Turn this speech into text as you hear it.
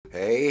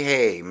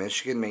Hey,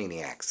 Michigan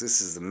Maniacs.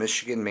 This is the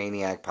Michigan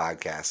Maniac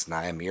Podcast, and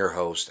I am your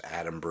host,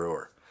 Adam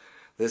Brewer.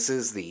 This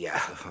is the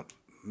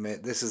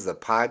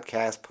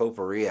podcast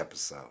potpourri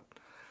episode.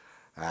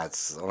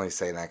 It's only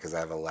saying that because I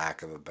have a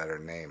lack of a better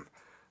name.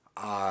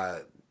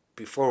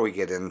 Before we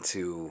get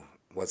into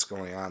what's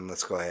going on,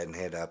 let's go ahead and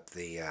hit up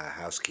the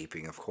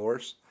housekeeping, of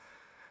course.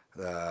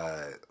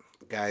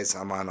 Guys,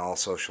 I'm on all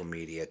social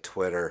media,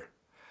 Twitter,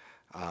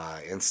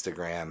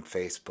 Instagram,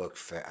 Facebook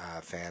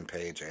fan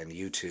page, and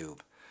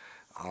YouTube.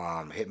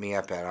 Hit me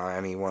up at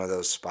any one of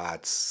those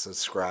spots.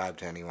 Subscribe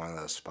to any one of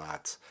those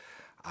spots.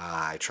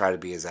 I try to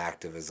be as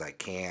active as I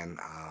can.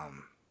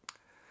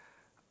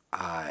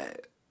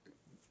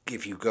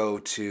 If you go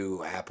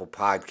to Apple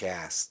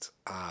Podcast,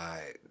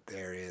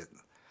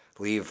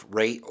 leave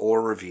rate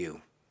or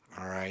review.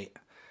 All right.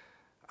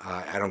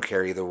 I don't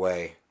care either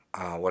way.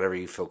 Whatever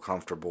you feel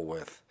comfortable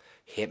with,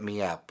 hit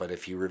me up. But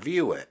if you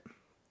review it,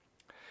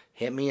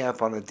 hit me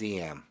up on the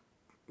DM.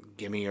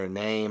 Give me your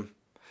name,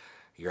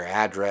 your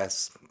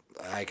address.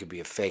 I could be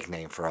a fake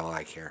name for all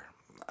I care.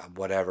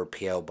 Whatever,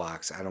 P.O.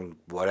 Box.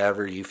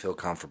 Whatever you feel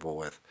comfortable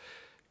with.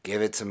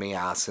 Give it to me.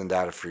 I'll send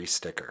out a free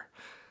sticker.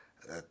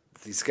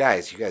 These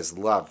guys, you guys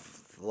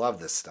love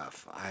this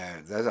stuff.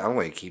 I'm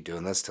going to keep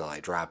doing this till I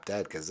drop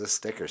dead because this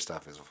sticker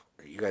stuff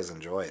you guys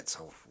enjoy it,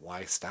 so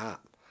why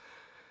stop?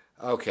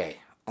 Okay.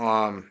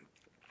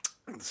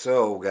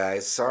 So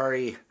guys,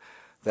 sorry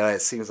that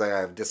it seems like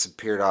I've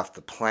disappeared off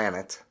the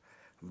planet,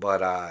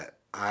 but I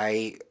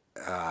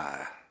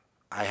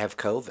have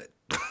COVID.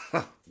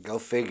 Go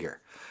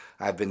figure.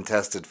 I've been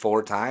tested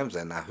 4 times,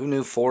 and who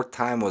knew 4th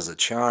time was a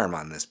charm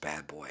on this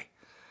bad boy?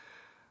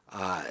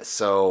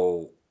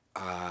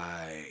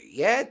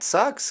 Yeah, it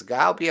sucks.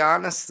 I'll be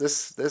honest.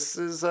 This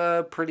is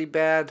a pretty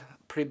bad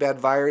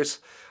virus,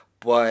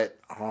 but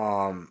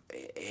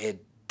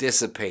it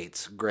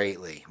dissipates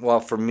greatly.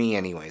 Well, for me,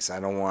 anyways. I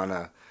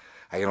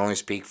can only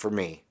speak for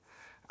me.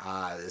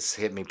 This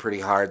hit me pretty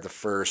hard the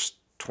first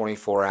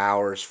 24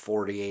 hours,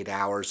 48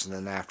 hours, and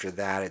then after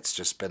that, it's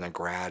just been a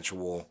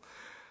gradual,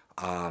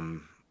 not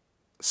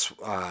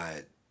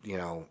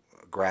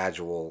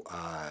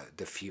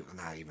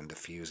even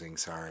diffusing,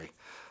 sorry.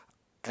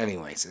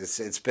 Anyways,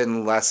 it's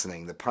been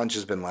lessening. The punch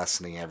has been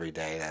lessening every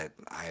day that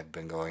I have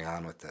been going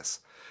on with this.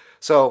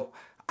 So,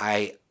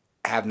 I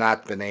have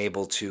not been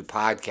able to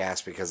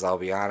podcast because I'll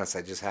be honest,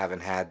 I just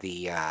haven't had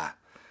the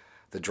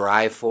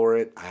drive for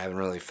it. I haven't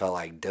really felt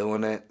like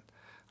doing it.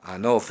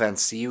 No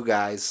offense to you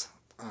guys.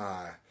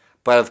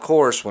 But of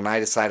course, when I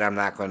decide I'm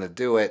not going to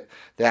do it,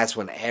 that's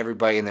when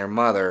everybody and their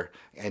mother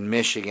in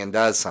Michigan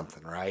does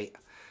something, right?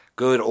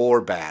 Good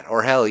or bad.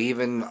 Or hell,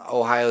 even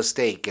Ohio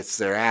State gets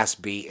their ass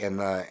beat in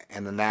the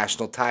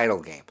national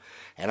title game.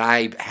 And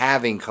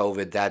having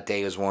COVID that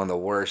day was one of the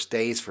worst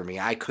days for me.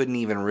 I couldn't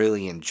even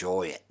really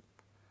enjoy it.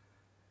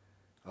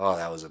 Oh,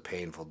 that was a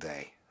painful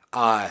day.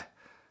 But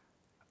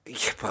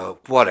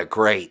what a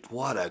great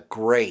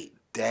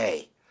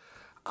day.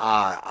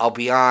 I'll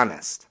be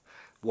honest.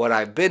 What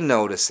I've been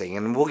noticing,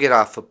 and we'll get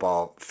off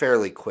football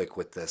fairly quick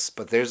with this,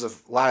 but there's a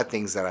lot of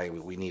things that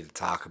we need to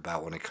talk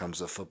about when it comes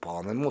to football,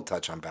 and then we'll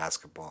touch on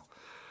basketball.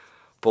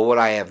 But what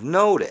I have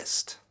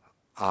noticed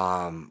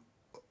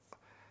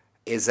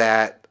is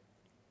that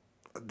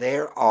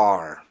there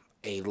are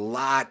a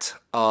lot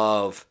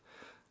of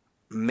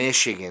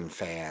Michigan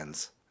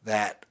fans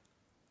that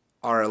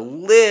are a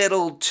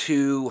little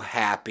too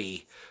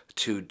happy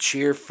to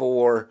cheer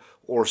for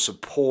or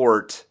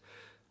support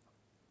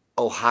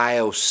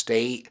Ohio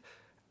State,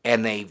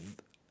 and they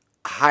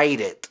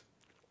hide it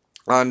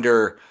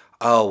under,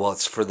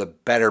 it's for the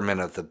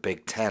betterment of the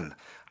Big Ten.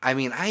 I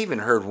mean, I even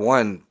heard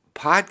one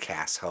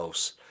podcast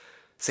host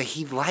say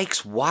he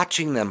likes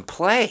watching them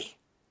play.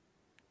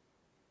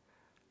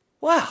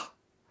 Well,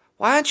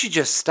 why don't you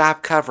just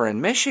stop covering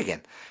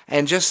Michigan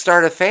and just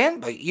start a fan?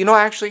 But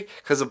actually,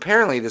 because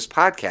apparently this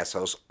podcast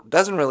host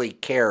doesn't really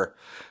care,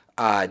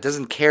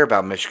 doesn't care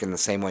about Michigan the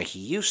same way he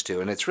used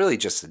to, and it's really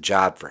just a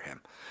job for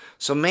him.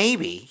 So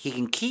maybe he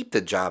can keep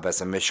the job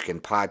as a Michigan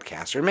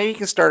podcaster. Maybe he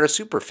can start a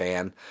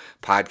superfan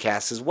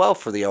podcast as well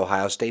for the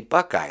Ohio State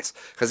Buckeyes.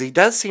 Because he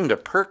does seem to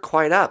perk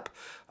quite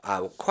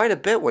a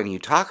bit when you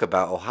talk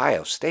about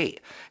Ohio State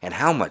and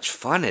how much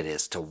fun it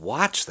is to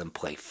watch them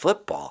play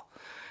football.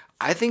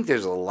 I think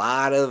there's a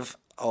lot of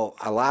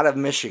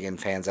Michigan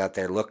fans out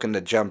there looking to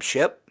jump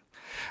ship,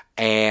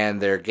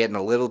 and they're getting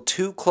a little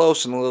too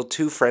close and a little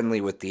too friendly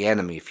with the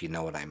enemy, if you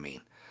know what I mean.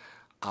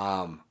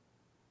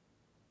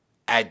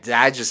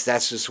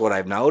 That's just what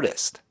I've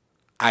noticed.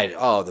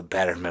 The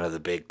betterment of the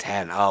Big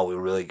Ten.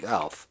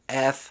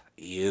 F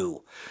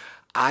you.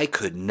 I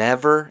could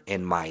never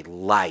in my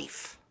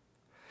life,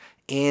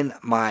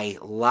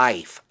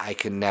 I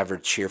could never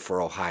cheer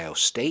for Ohio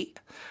State.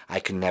 I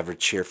could never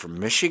cheer for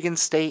Michigan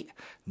State.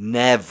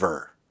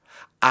 Never.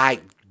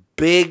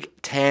 Big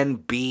Ten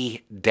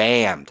be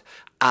damned.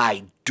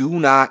 I do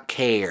not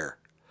care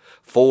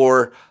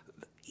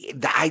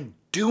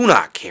do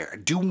not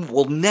care.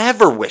 Will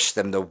never wish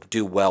them to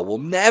do well. Will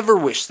never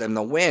wish them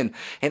to win.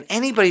 And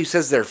anybody who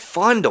says they're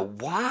fun to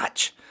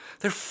watch,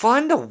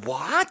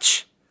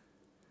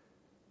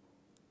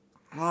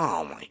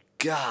 Oh my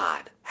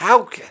God.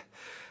 How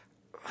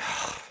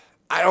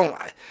I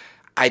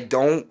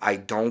don't I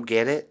don't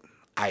get it.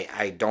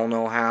 I don't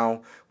know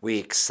how we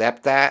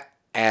accept that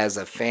as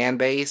a fan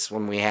base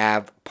when we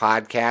have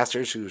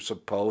podcasters who are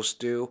supposed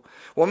to.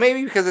 Well,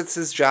 maybe because it's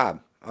his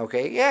job.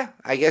 Okay, yeah,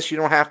 I guess you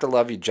don't have to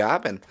love your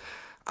job. And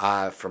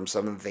from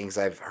some of the things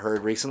I've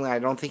heard recently, I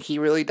don't think he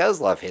really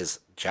does love his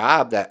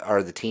job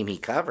or the team he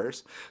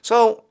covers.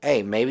 So,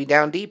 hey, maybe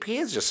down deep he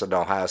is just an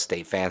Ohio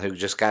State fan who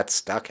just got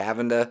stuck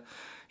having to,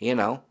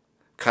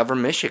 cover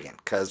Michigan.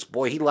 Because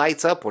boy, he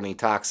lights up when he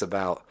talks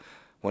about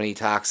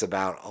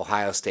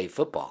Ohio State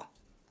football.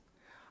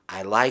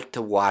 I like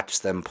to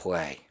watch them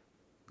play.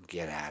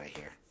 Get out of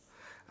here.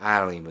 I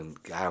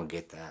don't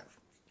get that.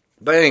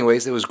 But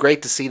anyways, it was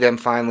great to see them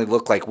finally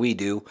look like we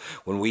do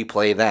when we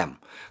play them.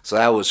 So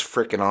that was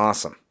freaking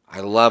awesome. I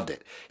loved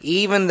it.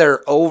 Even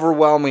their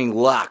overwhelming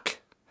luck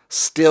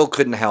still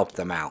couldn't help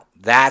them out.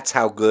 That's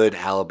how good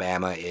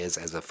Alabama is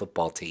as a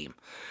football team.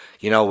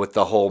 With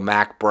the whole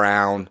Mac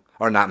Jones,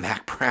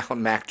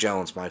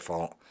 my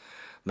fault.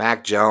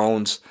 Mac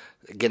Jones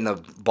getting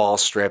the ball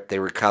stripped, they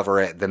recover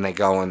it, then they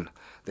go and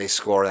they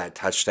score that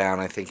touchdown,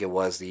 I think it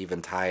was, to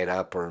even tie it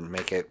up or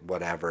make it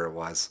whatever it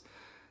was.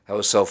 That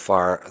was so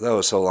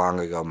long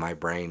ago, my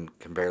brain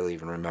can barely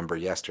even remember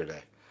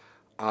yesterday.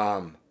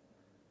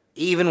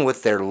 Even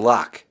with their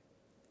luck,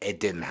 it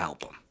didn't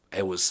help them.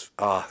 It was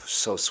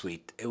so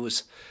sweet. It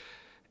was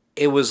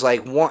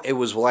like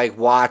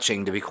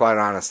watching, to be quite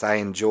honest. I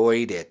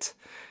enjoyed it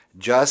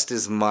just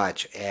as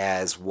much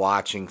as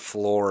watching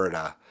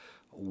Florida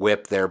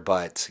whip their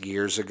butts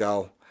years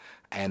ago,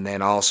 and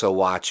then also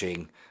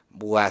watching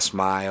Les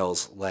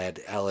Miles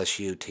led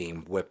LSU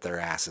team whip their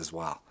ass as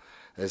well.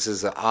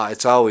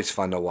 It's always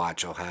fun to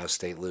watch Ohio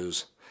State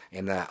lose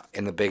in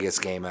the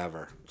biggest game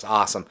ever. It's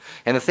awesome.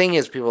 And the thing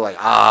is, people are like,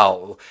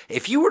 oh,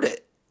 if you were to,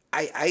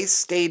 I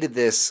stated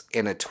this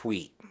in a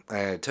tweet,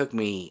 and it took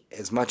me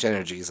as much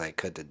energy as I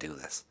could to do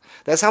this.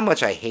 That's how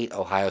much I hate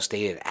Ohio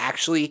State. It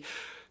actually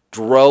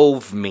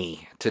drove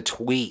me to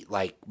tweet.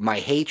 Like, my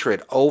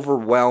hatred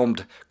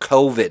overwhelmed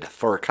COVID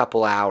for a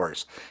couple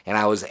hours, and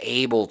I was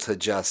able to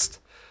just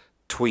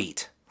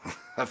tweet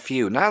a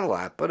few, not a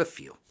lot, but a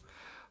few.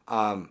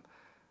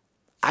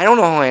 I don't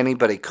know how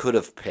anybody could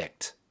have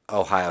picked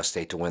Ohio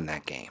State to win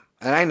that game.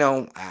 And I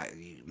know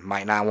you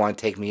might not want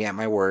to take me at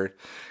my word,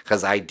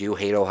 because I do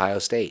hate Ohio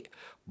State.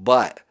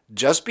 But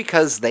just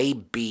because they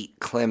beat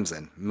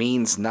Clemson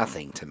means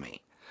nothing to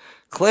me.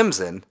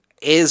 Clemson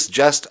is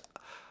just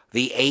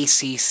the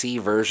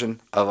ACC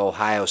version of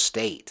Ohio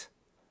State.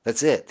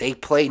 That's it. They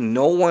play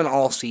no one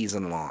all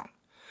season long.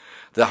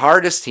 The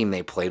hardest team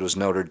they played was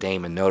Notre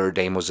Dame, and Notre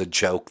Dame was a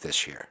joke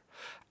this year.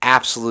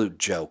 Absolute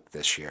joke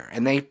this year.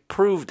 And they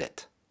proved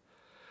it.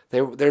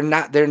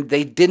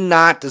 They did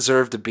not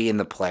deserve to be in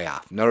the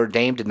playoff. Notre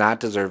Dame did not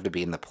deserve to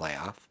be in the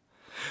playoff.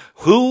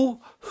 Who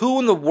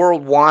in the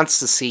world wants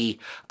to see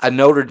a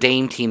Notre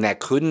Dame team that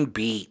couldn't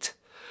beat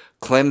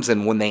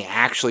Clemson when they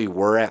actually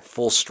were at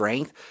full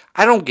strength?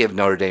 I don't give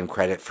Notre Dame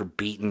credit for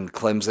beating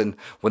Clemson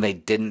when they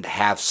didn't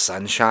have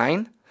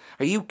sunshine.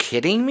 Are you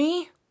kidding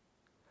me?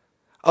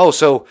 Oh,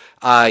 so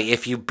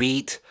if you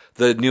beat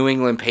the New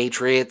England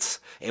Patriots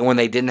and when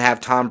they didn't have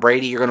Tom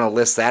Brady, you're going to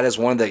list that as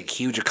one of the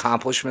huge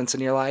accomplishments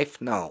in your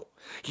life? No,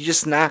 you're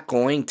just not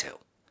going to.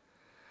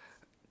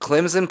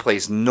 Clemson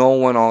plays no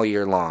one all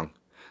year long.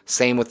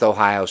 Same with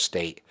Ohio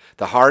State.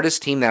 The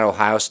hardest team that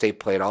Ohio State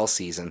played all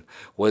season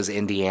was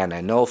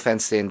Indiana. No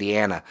offense to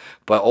Indiana,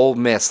 but Ole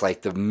Miss,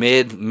 like the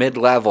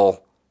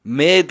mid-level,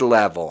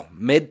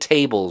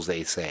 mid-tables,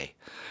 they say,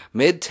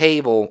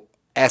 mid-table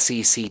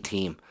SEC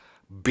team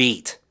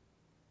beat.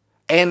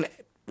 And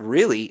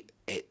really,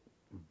 it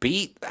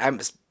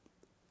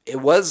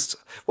was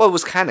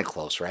kind of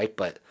close, right?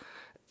 But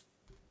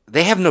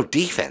they have no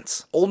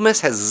defense. Ole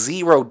Miss has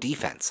zero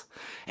defense,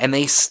 and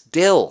they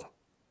still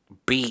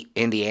beat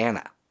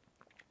Indiana.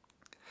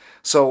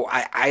 So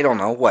I don't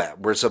know what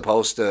we're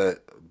supposed to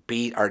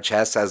beat our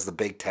chests as the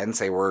Big Ten,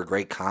 say we're a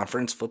great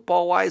conference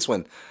football-wise,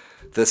 when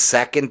the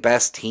second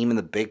best team in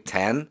the Big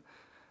Ten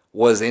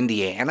was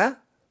Indiana.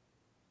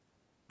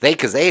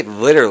 Because they had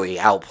literally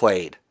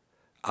outplayed.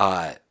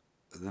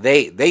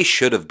 They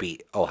should have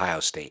beat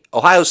Ohio State.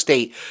 Ohio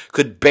State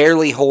could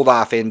barely hold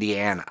off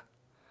Indiana,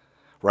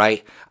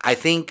 right? I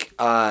think,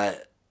 and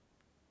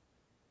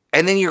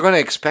then you're going to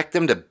expect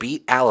them to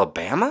beat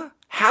Alabama?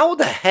 How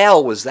the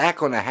hell was that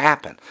going to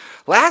happen?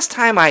 Last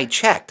time I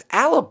checked,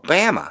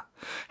 Alabama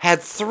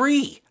had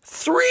three,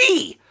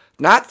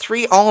 not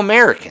three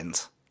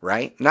All-Americans,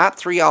 right? Not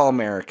three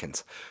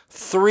All-Americans.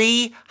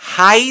 3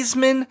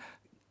 Heisman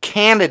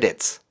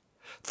candidates.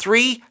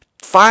 3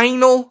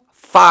 Final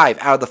 5.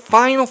 Out of the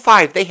Final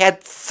 5, they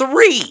had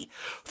 3.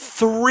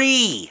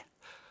 3.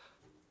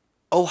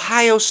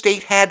 Ohio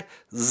State had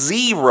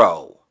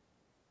 0.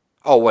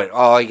 Oh, wait.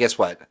 Oh, I guess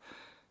what?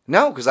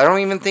 No, because I don't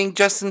even think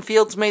Justin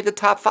Fields made the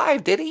top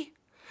 5, did he?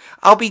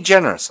 I'll be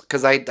generous,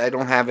 because I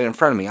don't have it in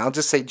front of me. I'll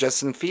just say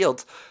Justin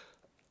Fields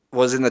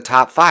was in the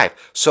top 5.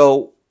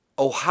 So,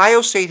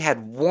 Ohio State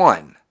had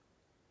 1.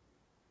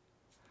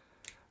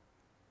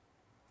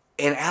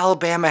 and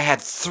Alabama had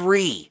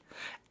 3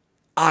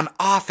 on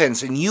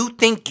offense, and you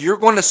think you're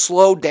going to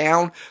slow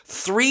down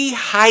 3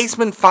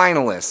 Heisman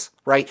finalists,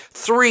 right?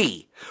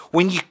 3,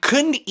 when you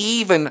couldn't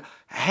even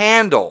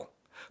handle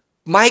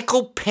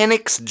Michael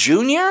Penix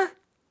Jr.?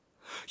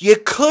 You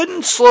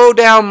couldn't slow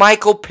down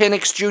Michael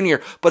Penix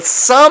Jr., but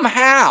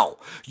somehow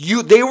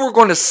they were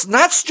going to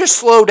not just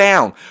slow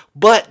down,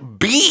 but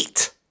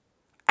beat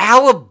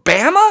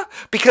Alabama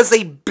because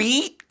they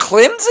beat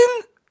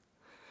Clemson?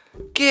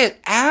 Get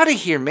out of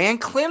here, man.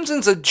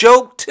 Clemson's a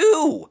joke,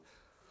 too.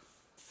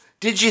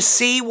 Did you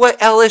see what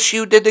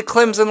LSU did to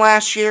Clemson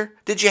last year?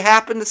 Did you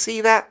happen to see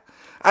that?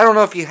 I don't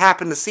know if you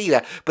happen to see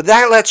that, but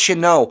that lets you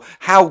know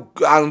how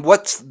on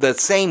what's the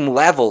same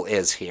level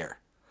is here.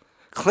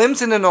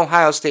 Clemson and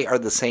Ohio State are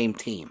the same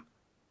team.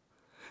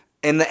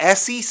 In the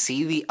SEC,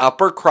 the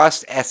upper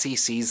crust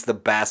SEC's the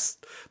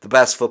best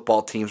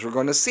football teams we're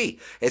going to see.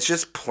 It's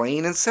just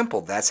plain and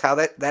simple. That's how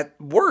that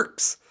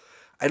works.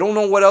 I don't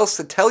know what else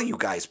to tell you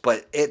guys,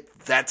 but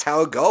that's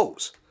how it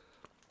goes.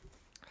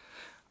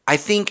 I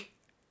think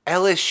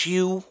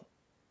LSU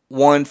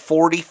won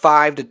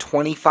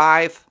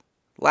 45-25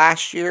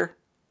 last year,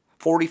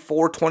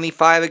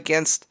 44-25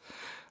 against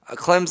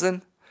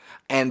Clemson,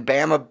 and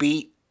Bama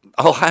beat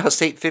Ohio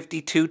State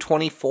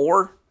 52-24,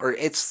 or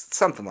it's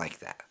something like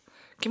that.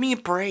 Give me a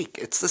break.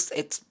 It's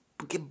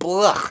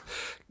blech.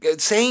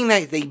 Saying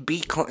that they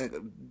beat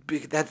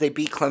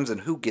Clemson,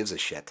 who gives a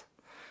shit?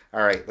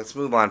 All right, let's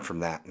move on from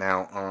that.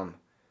 Now,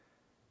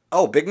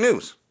 big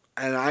news.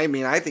 And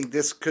I think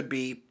this could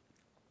be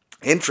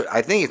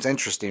I think it's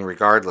interesting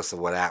regardless of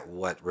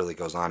what really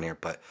goes on here,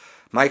 but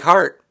Mike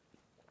Hart,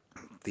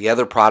 the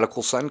other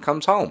prodigal son,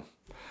 comes home.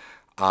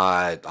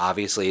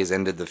 Obviously has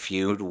ended the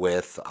feud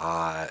with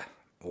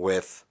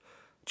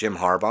Jim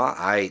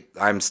Harbaugh.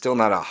 I'm still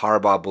not a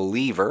Harbaugh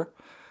believer.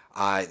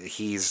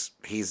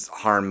 He's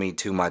harmed me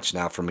too much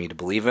now for me to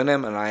believe in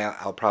him, and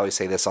I'll probably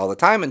say this all the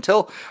time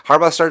until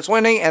Harbaugh starts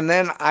winning, and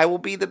then I will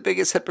be the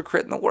biggest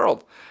hypocrite in the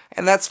world.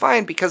 And that's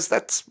fine because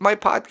that's my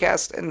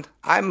podcast, and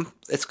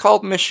it's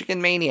called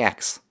Michigan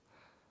Maniacs.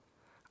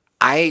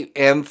 I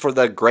am for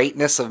the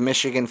greatness of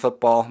Michigan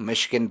football,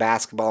 Michigan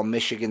basketball,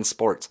 Michigan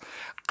sports.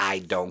 I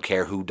don't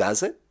care who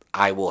does it.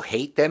 I will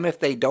hate them if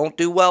they don't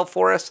do well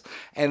for us,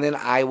 and then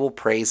I will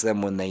praise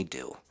them when they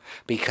do.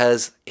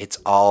 Because it's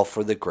all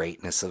for the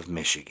greatness of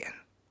Michigan.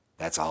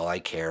 That's all I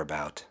care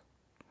about.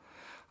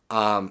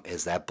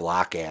 Is that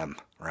Block M,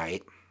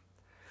 right?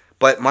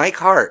 But Mike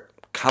Hart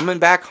coming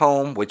back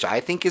home, which I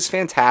think is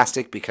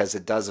fantastic because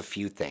it does a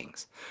few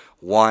things.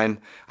 One,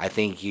 I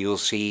think you'll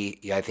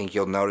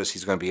notice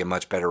he's going to be a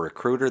much better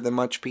recruiter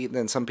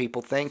than some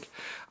people think.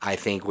 I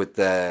think with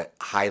the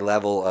high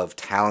level of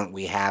talent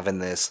we have in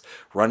this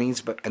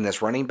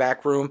running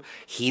back room,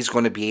 he's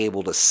going to be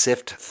able to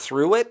sift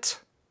through it.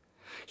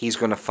 He's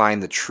going to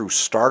find the true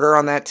starter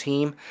on that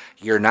team.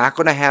 You're not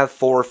going to have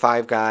 4 or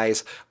 5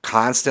 guys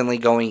constantly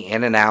going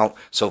in and out.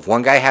 So if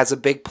one guy has a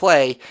big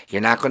play,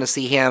 you're not going to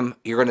see him.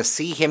 You're going to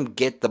see him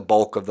get the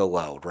bulk of the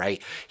load, right?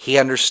 He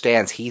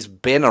understands. He's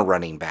been a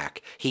running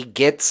back. He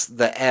gets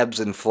the ebbs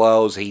and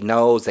flows. He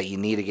knows that you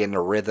need to get in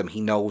a rhythm.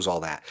 He knows all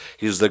that.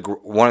 He's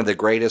one of the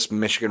greatest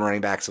Michigan running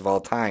backs of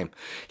all time.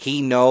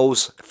 He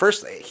knows.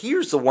 First,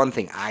 here's the one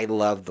thing I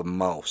love the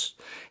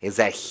most is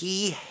that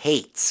he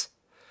hates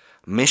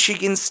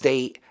Michigan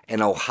State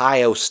and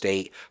Ohio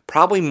State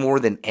probably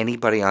more than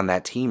anybody on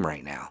that team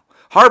right now.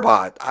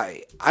 Harbaugh,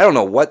 I don't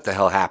know what the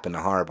hell happened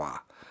to Harbaugh,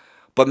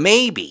 but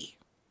maybe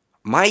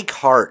Mike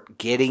Hart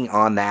getting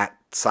on that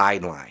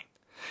sideline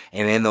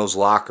and in those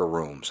locker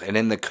rooms and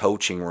in the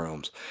coaching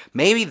rooms,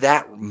 maybe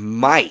that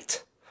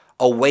might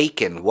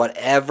awaken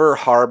whatever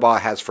Harbaugh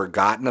has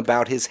forgotten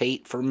about his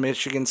hate for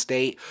Michigan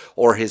State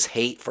or his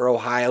hate for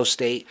Ohio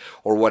State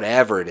or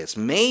whatever it is.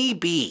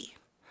 Maybe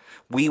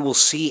we will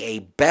see a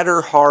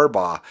better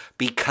Harbaugh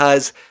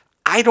because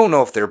I don't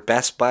know if they're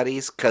best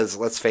buddies because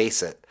let's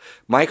face it,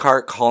 Mike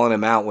Hart calling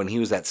him out when he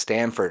was at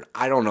Stanford,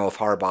 I don't know if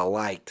Harbaugh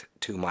liked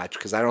too much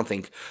because I don't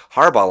think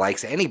Harbaugh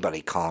likes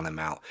anybody calling him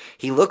out.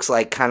 He looks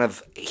like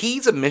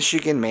he's a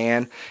Michigan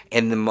man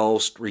in the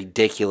most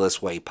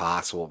ridiculous way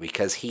possible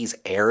because he's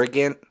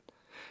arrogant.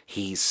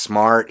 He's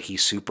smart.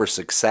 He's super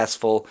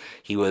successful.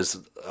 He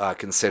was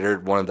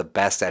considered one of the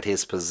best at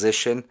his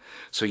position.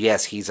 So,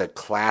 yes, he's a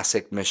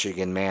classic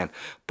Michigan man.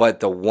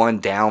 But the one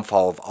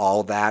downfall of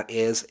all that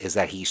is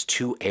that he's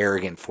too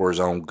arrogant for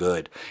his own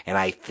good. And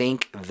I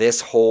think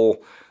this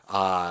whole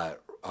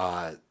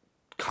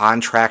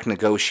contract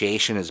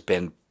negotiation has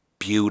been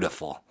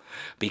beautiful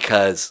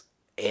because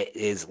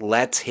it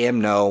lets him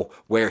know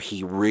where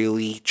he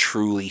really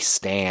truly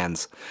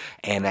stands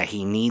and that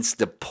he needs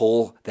to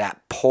pull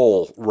that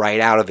pole right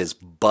out of his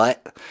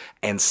butt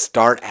and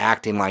start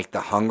acting like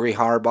the hungry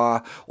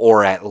Harbaugh,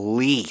 or at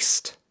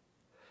least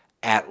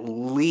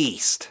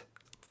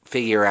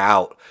figure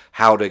out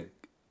how to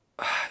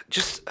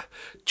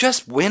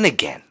just win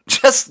again.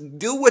 Just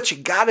do what you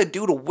got to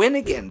do to win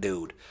again,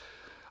 dude.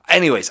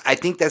 Anyways, I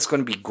think that's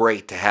going to be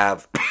great to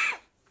have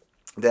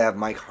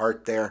Mike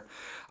Hart there.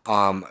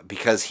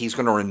 because he's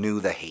going to renew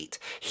the hate.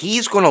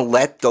 He's going to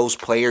let those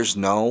players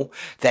know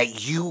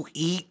that you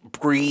eat,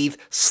 breathe,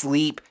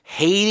 sleep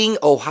hating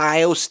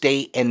Ohio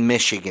State and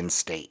Michigan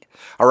State.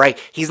 All right?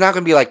 He's not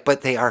going to be like,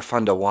 but they are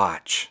fun to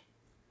watch.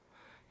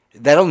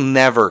 That'll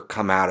never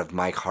come out of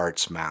Mike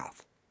Hart's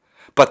mouth.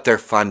 But they're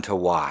fun to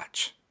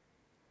watch.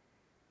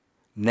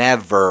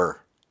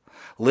 Never.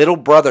 Little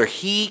brother,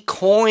 he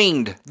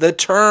coined the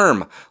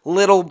term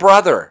little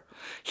brother.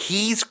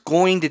 He's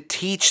going to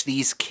teach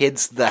these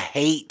kids the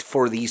hate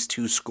for these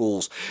two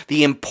schools,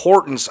 the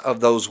importance of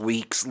those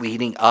weeks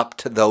leading up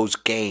to those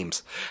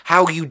games,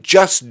 how you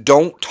just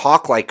don't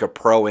talk like a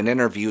pro in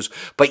interviews,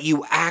 but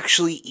you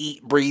actually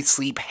eat, breathe,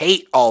 sleep,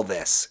 hate all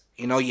this.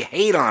 You know, you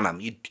hate on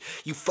them.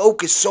 You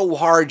focus so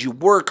hard. You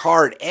work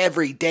hard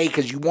every day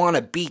because you want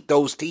to beat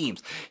those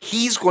teams.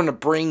 He's going to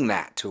bring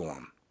that to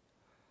them.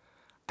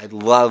 I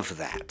love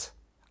that.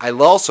 I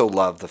also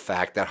love the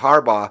fact that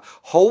Harbaugh,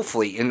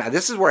 hopefully, and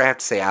this is where I have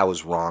to say I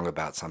was wrong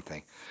about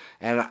something.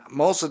 And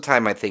most of the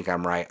time I think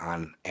I'm right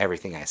on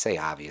everything I say,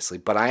 obviously.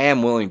 But I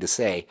am willing to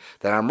say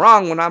that I'm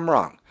wrong when I'm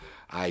wrong.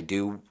 I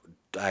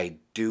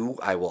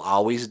will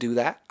always do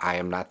that. I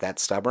am not that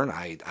stubborn.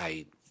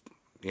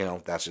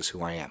 That's just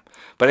who I am.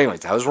 But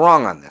anyways, I was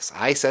wrong on this.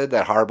 I said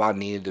that Harbaugh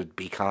needed to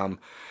become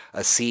a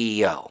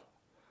CEO.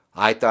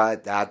 I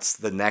thought that's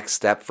the next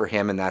step for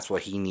him, and that's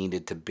what he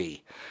needed to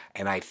be.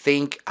 And I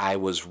think I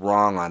was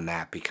wrong on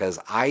that because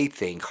I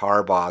think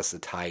Harbaugh is the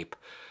type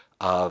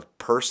of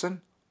person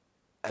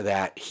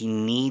that he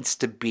needs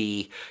to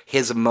be.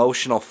 His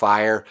emotional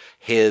fire,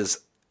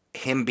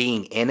 him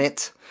being in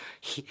it,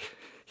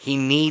 he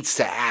needs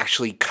to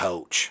actually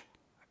coach.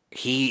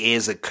 He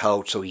is a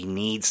coach, so he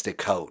needs to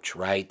coach,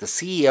 right? The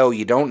CEO,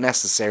 you don't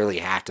necessarily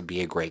have to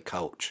be a great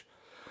coach.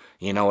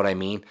 You know what I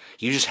mean?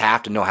 You just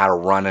have to know how to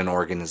run an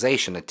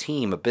organization, a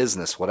team, a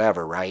business,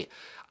 whatever, right?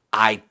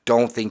 I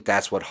don't think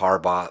that's what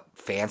Harbaugh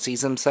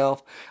fancies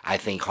himself. I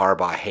think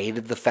Harbaugh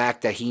hated the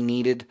fact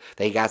that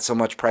they got so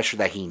much pressure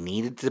that he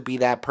needed to be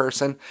that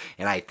person,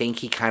 and I think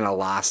he kind of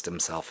lost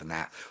himself in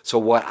that. So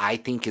what I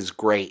think is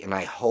great, and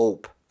I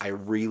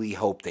really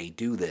hope they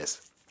do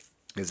this,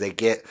 is they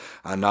get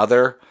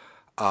another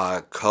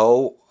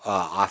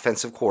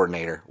offensive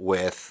coordinator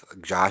with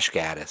Josh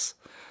Gaddis,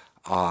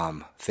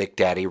 Thick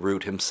Daddy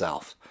Root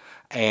himself,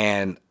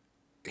 and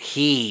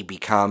he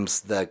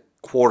becomes the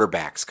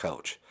quarterback's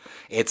coach.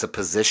 It's a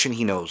position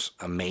he knows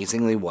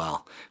amazingly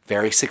well,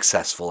 very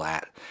successful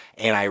at,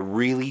 and I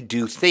really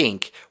do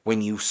think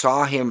when you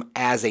saw him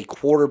as a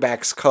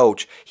quarterback's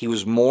coach, he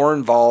was more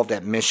involved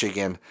at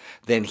Michigan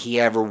than he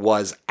ever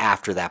was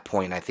after that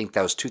point. I think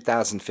that was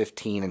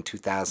 2015 and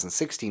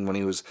 2016 when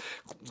he was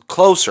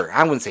closer.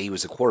 I wouldn't say he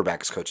was a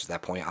quarterback's coach at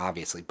that point,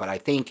 obviously, but I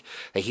think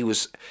that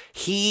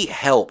he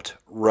helped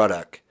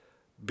Ruddock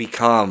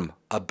become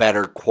a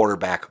better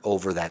quarterback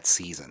over that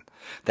season.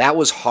 That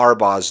was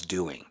Harbaugh's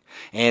doing.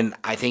 And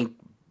I think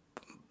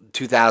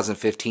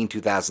 2015,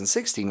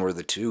 2016 were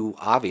the two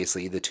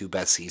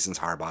best seasons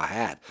Harbaugh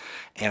had.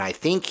 And I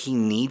think he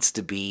needs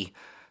to be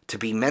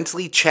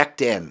mentally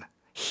checked in.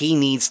 He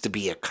needs to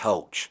be a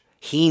coach.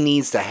 He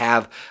needs to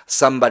have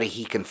somebody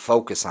he can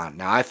focus on.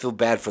 Now, I feel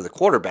bad for the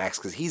quarterbacks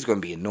because he's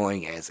going to be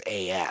annoying as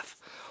AF.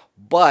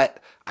 But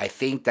I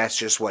think that's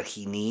just what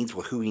he needs,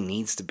 who he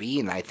needs to be.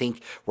 And I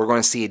think we're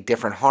going to see a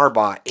different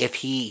Harbaugh if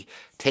he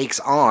takes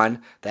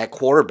on that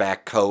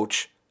quarterback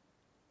coach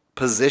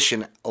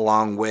position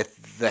along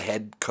with the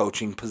head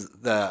coaching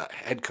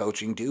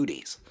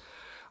duties.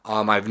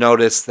 I've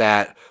noticed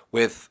that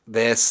with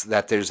this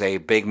that there's a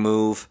big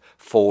move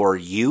for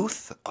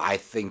youth. I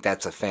think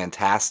that's a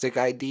fantastic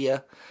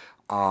idea.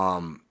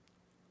 Yamo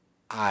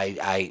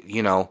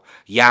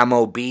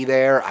be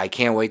there. I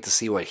can't wait to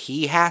see what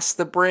he has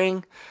to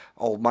bring.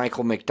 Old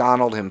Michael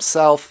McDonald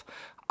himself.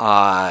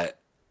 I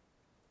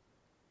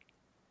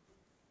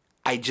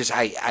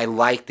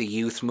like the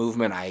youth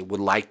movement. I would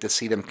like to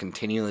see them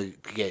continually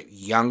get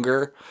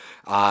younger,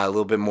 a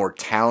little bit more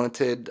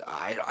talented.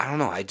 I don't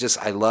know. I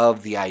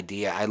love the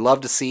idea. I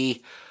love to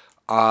see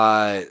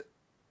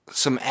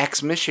some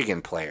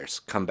ex-Michigan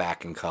players come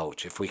back and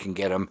coach if we can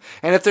get them,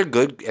 and if they're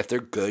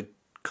good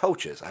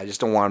coaches. I just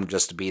don't want them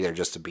just to be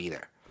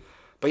there.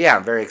 But yeah,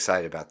 I'm very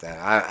excited about that.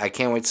 I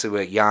can't wait to see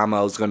what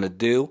Yamo's going to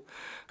do.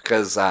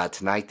 Because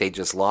tonight they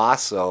just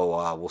lost,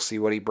 so we'll see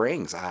what he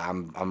brings.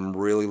 I'm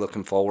really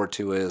looking forward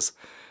to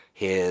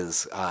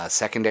his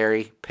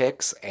secondary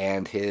picks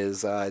and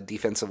his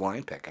defensive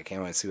line pick. I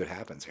can't wait to see what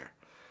happens here.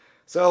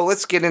 So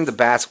let's get into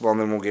basketball, and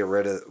then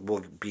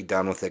we'll be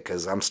done with it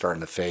because I'm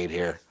starting to fade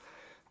here.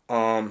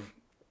 All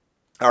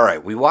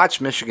right, we watched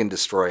Michigan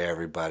destroy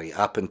everybody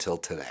up until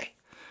today,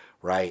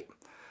 right?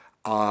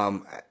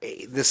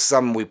 This is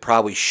something we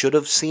probably should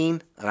have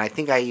seen, and I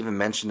think I even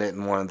mentioned it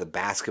in one of the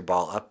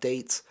basketball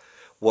updates,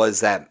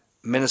 was that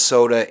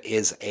Minnesota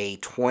is a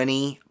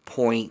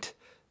 20-point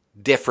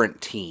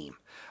different team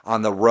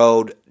on the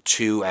road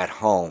to at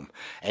home.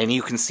 And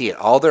you can see it.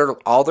 All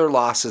their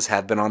losses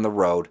have been on the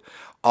road.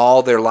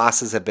 All their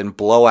losses have been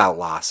blowout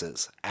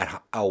losses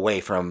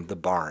away from the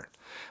barn.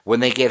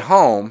 When they get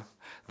home,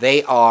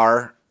 they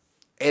are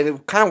and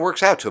it kind of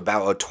works out to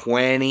about a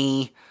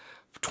 20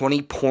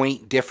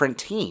 point different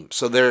team.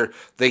 So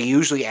they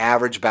usually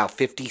average about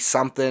 50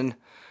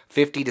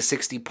 to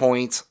 60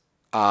 points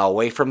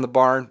away from the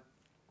barn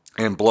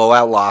and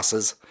blowout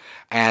losses.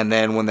 And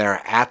then when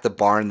they're at the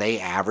barn, they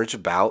average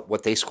about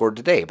what they scored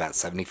today, about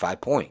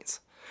 75 points.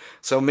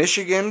 So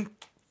Michigan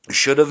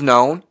should have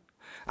known.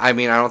 I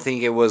mean, I don't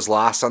think it was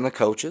lost on the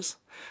coaches.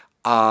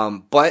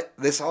 But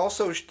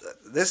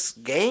this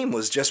game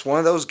was just one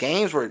of those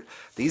games where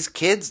these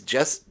kids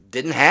just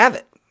didn't have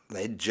it.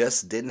 They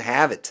just didn't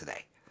have it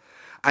today.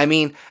 I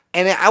mean,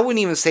 and I wouldn't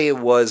even say it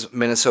was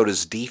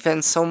Minnesota's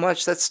defense so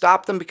much that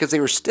stopped them, because they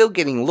were still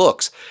getting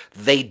looks.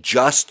 They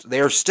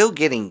were still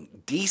getting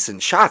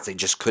decent shots. They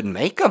just couldn't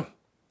make them.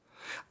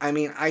 I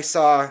mean, I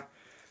saw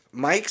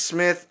Mike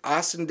Smith,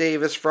 Austin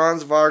Davis,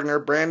 Franz Wagner,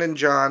 Brandon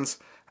Johns,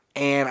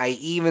 and I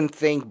even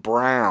think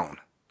Brown,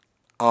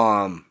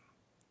 all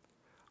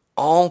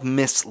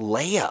miss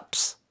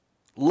layups.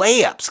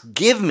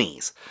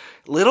 Give-me's.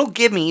 Little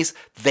give-me's,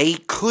 they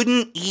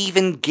couldn't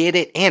even get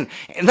it in.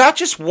 And not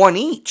just one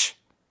each.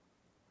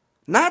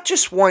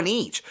 Numerous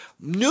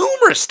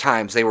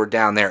times they were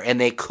down there and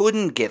they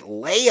couldn't get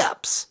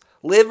layups.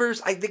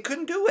 They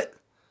couldn't do it.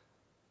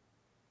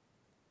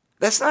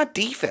 That's not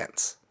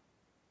defense.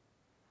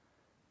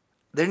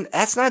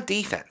 That's not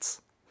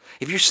defense.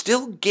 If you're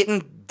still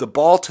getting the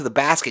ball to the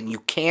basket and you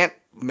can't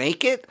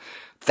make it,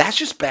 that's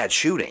just bad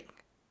shooting.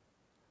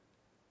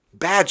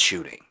 Bad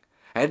shooting.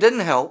 And it didn't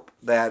help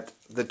that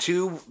the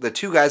two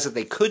guys that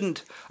they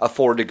couldn't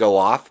afford to go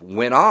off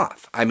went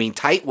off. I mean,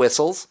 tight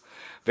whistles.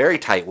 Very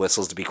tight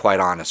whistles, to be quite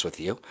honest with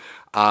you.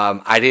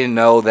 I didn't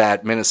know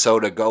that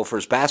Minnesota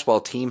Gophers basketball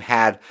team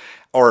had,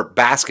 or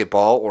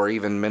basketball, or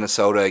even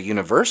Minnesota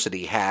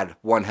University had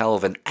one hell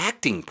of an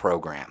acting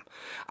program.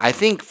 I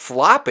think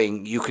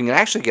flopping, you can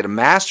actually get a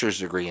master's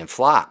degree in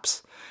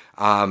flops.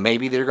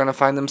 Maybe they're going to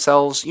find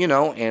themselves, in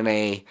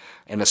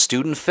a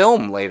student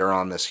film later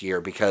on this year,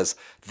 because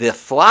the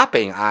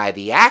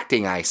the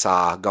acting I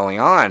saw going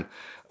on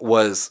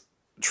was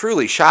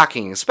truly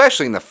shocking,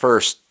 especially in the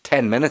first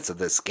 10 minutes of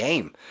this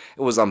game.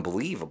 It was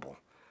unbelievable.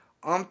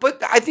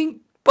 But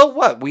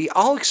what? We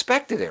all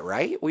expected it,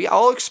 right? We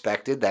all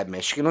expected that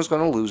Michigan was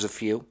going to lose a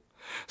few,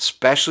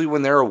 especially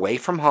when they're away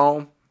from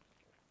home.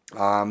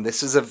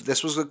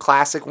 This was a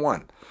classic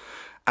one.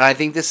 And I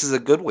think this is a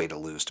good way to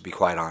lose, to be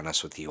quite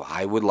honest with you.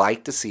 I would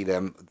like to see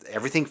them.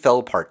 Everything fell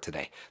apart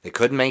today. They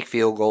couldn't make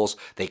field goals.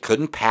 They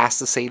couldn't pass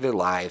to save their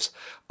lives.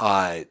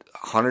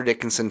 Hunter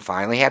Dickinson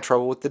finally had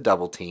trouble with the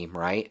double team,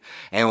 right?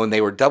 And when they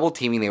were double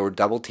teaming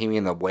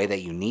in the way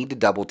that you need to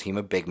double team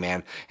a big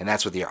man, and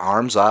that's with your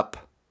arms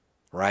up,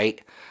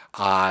 right?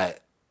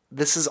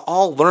 This is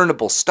all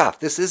learnable stuff.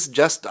 This is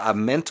just a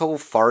mental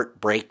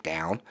fart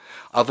breakdown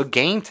of a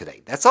game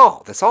today. That's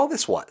all. That's all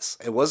this was.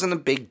 It wasn't a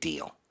big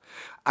deal.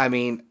 I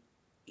mean,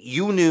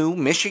 you knew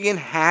Michigan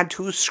had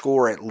to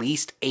score at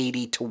least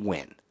 80 to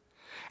win.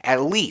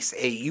 At least.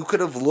 You could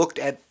have looked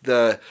at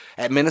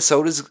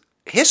Minnesota's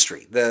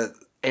history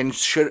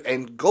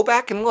and go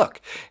back and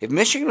look. If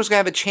Michigan was going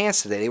to have a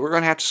chance today, they were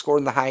going to have to score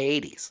in the high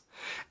 80s.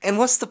 And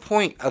what's the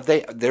point of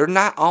they're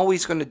not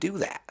always going to do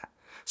that.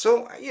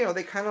 So,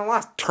 they kind of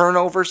lost.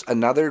 Turnovers,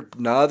 another,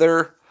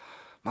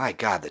 my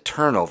God, the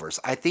turnovers.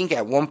 I think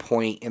at one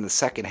point in the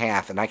second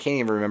half, and I can't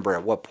even remember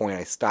at what point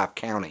I stopped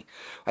counting,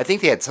 I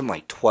think they had something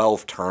like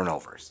 12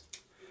 turnovers.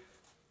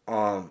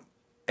 And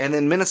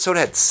then Minnesota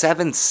had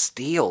 7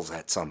 steals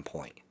at some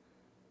point.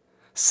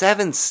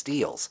 7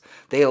 steals.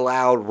 They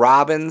allowed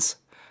Robbins,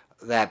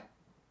 that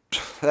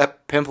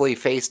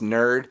pimply-faced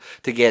nerd,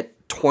 to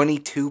get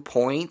 22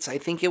 points, I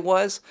think it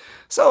was.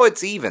 So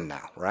it's even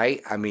now,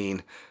 right? I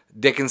mean,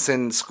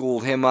 Dickinson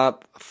schooled him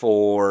up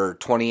for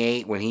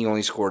 28 when he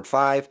only scored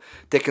 5.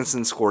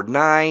 Dickinson scored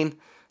 9,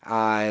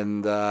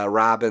 and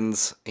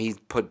Robbins, he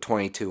put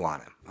 22 on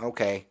him.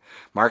 Okay.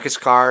 Marcus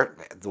Carr,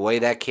 the way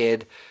that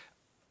kid,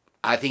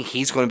 I think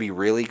he's going to be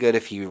really good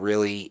if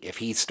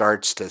he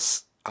starts to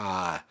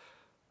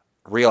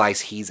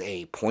realize he's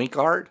a point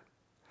guard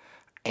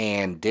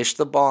and dish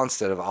the ball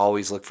instead of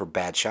always look for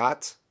bad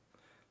shots.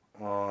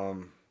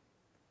 There's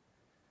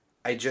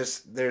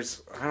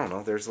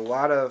a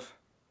lot of,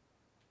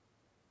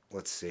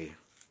 let's see.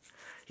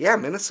 Yeah,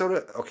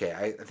 Minnesota, okay,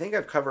 I think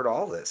I've covered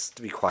all this,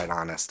 to be quite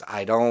honest.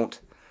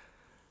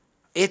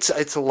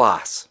 It's a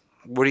loss.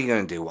 What are you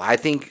going to do? I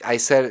think I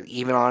said it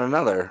even on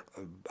another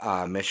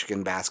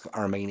Michigan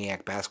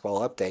Maniac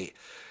basketball update,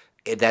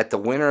 that the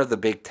winner of the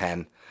Big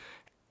Ten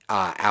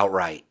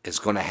outright is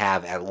going to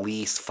have at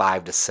least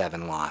 5 to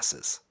 7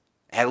 losses.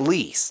 At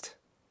least.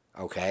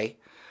 Okay?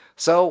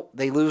 So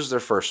they lose their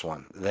first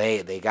one.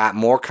 They got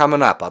more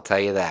coming up, I'll tell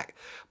you that.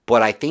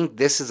 But I think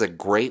this is a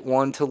great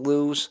one to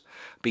lose,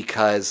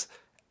 because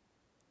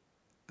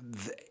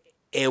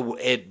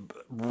it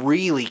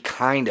really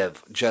kind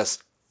of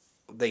just,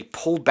 they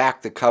pulled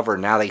back the cover.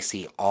 Now they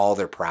see all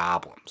their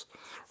problems,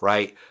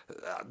 right?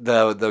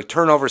 The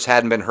turnovers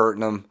hadn't been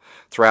hurting them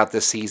throughout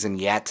this season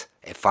yet.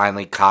 It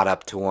finally caught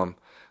up to them.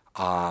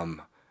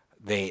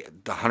 The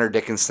Hunter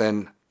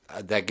Dickinson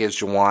that gives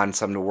Juwan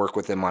something to work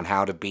with him on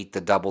how to beat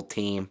the double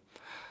team.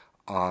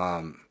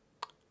 Better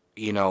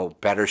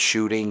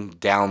shooting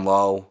down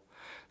low.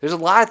 There's a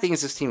lot of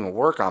things this team will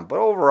work on, but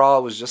overall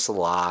it was just a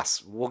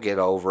loss. We'll get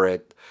over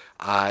it.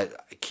 I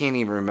can't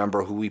even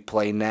remember who we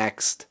play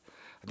next.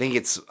 I think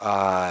it's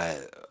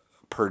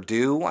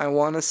Purdue, I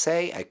want to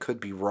say. I could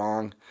be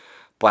wrong,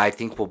 but I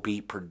think we'll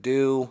beat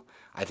Purdue.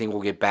 I think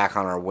we'll get back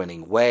on our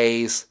winning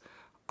ways.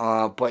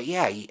 But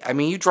yeah, I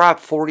mean, you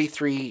dropped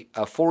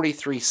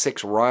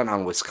 43-6 run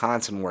on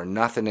Wisconsin where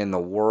nothing in the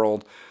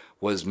world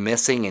was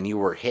missing and you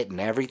were hitting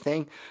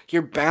everything.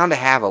 You're bound to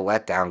have a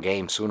letdown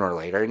game sooner or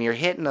later, and you're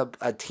hitting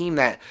a team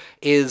that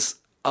is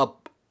a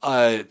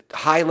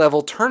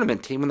high-level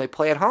tournament team when they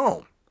play at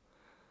home.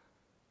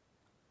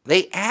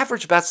 They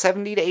average about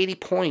 70 to 80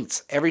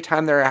 points every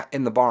time they're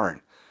in the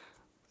barn.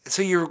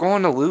 So you're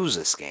going to lose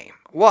this game.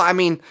 Well, I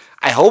mean,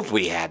 I hoped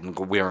we weren't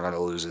going to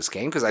lose this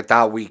game because I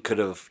thought we could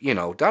have,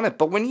 done it.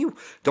 But when you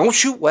don't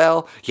shoot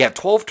well, you have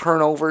 12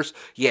 turnovers,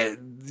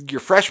 your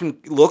freshman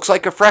looks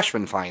like a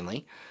freshman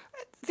finally,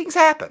 things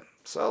happen.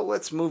 So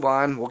let's move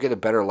on. We'll get a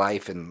better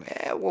life, and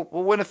we'll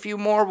win a few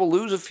more. We'll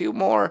lose a few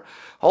more.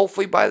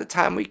 Hopefully by the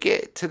time we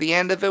get to the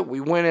end of it,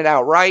 we win it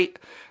outright.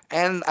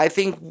 And I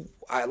think,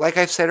 like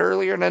I've said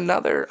earlier in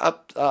another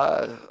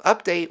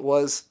update,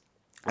 was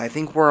I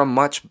think we're going to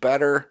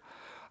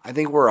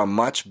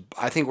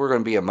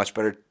be a much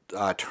better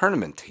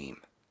tournament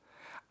team.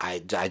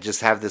 I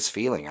just have this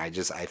feeling. I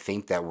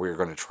think that we're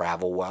going to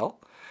travel well.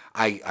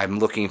 I'm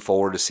looking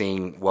forward to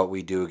seeing what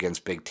we do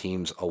against big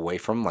teams away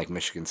from, like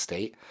Michigan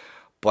State.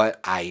 But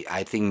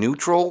I think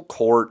neutral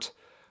court,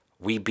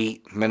 we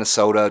beat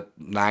Minnesota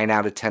 9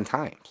 out of 10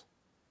 times.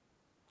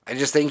 I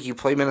just think you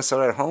play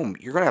Minnesota at home,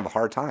 you're going to have a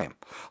hard time.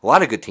 A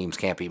lot of good teams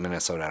can't beat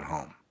Minnesota at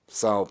home.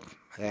 So,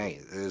 hey,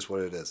 it is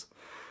what it is.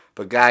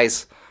 But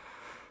guys,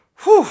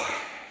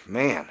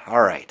 man,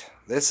 all right.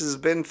 This has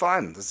been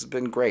fun. This has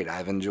been great.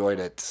 I've enjoyed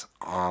it.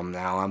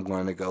 Now I'm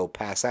going to go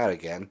pass out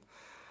again.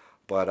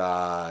 But,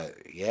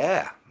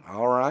 yeah,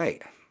 all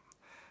right.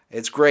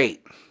 It's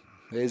great.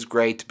 It is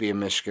great to be a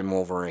Michigan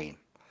Wolverine.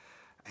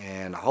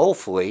 And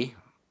hopefully,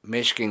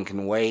 Michigan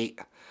can wait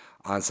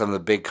on some of the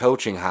big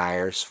coaching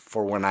hires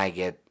for when I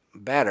get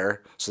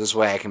better. So this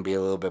way I can be a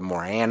little bit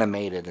more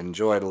animated,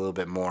 enjoy it a little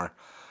bit more.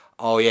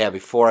 Oh, yeah,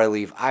 before I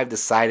leave, I've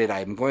decided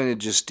I'm going to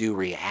just do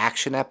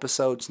reaction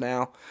episodes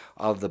now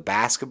of the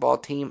basketball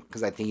team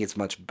because I think it's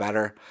much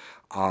better.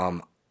 I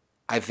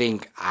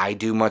think I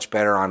do much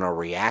better on our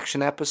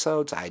reaction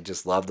episodes. I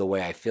just love the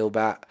way I feel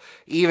about,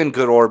 even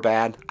good or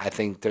bad. I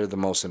think they're the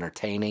most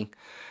entertaining.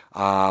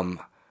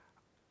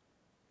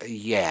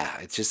 Yeah,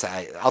 it's just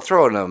I'll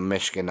throw in a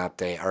Michigan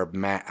update or a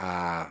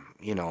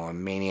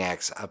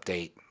Maniacs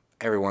update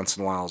every once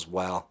in a while as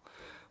well.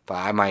 But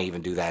I might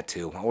even do that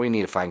too. We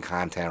need to find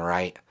content,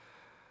 right?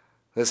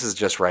 This is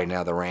just right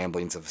now the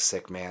ramblings of a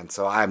sick man.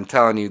 So I'm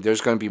telling you,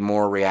 there's going to be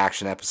more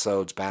reaction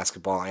episodes,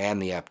 basketball,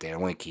 and the update. I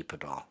want to keep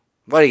it all.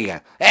 What are you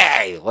going?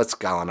 Hey, what's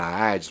going on?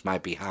 I just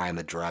might be high on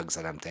the drugs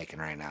that I'm taking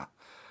right now.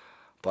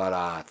 But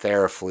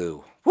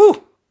Theraflu,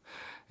 woo!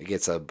 It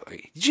gets a.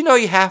 Did you know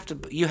you have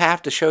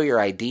to show your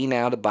ID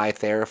now to buy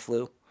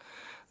Theraflu?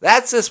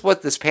 That's just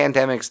what this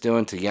pandemic's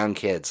doing to young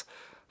kids.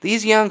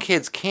 These young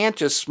kids can't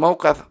just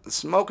smoke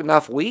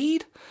enough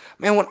weed.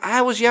 Man, when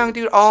I was young,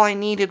 dude, all I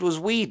needed was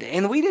weed,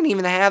 and we didn't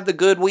even have the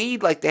good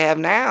weed like they have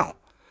now.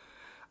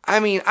 I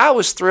mean, I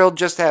was thrilled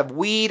just to have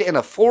weed and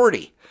a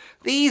 40.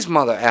 These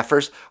mother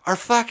effers are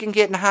fucking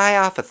getting high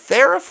off of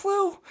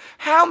Theraflu?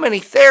 How many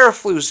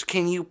Theraflus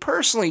can you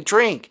personally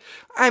drink?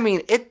 I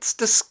mean, it's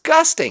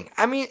disgusting.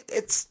 I mean,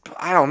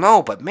 I don't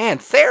know, but man,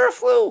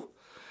 Theraflu?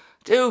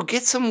 Dude,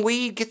 get some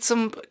weed, get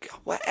some,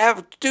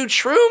 whatever. Dude,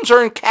 shrooms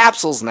are in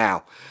capsules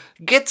now.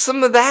 Get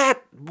some of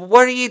that.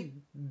 What are you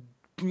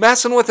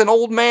messing with an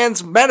old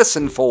man's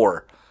medicine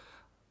for?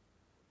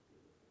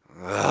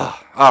 Ugh.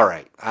 All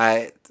right.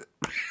 All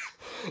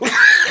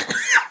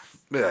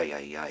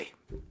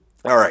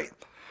right.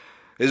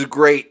 It is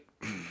great.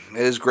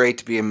 It is great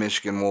to be a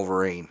Michigan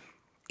Wolverine.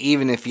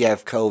 Even if you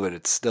have COVID,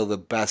 it's still the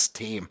best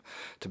team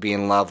to be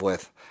in love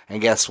with.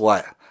 And guess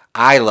what?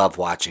 I love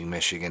watching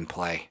Michigan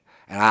play.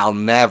 And I'll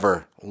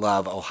never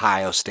love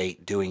Ohio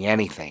State doing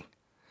anything.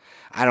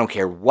 I don't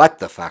care what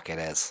the fuck it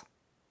is.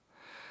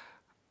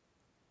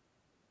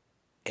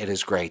 It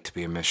is great to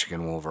be a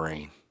Michigan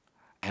Wolverine.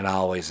 And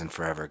always and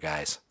forever,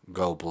 guys,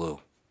 go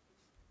blue.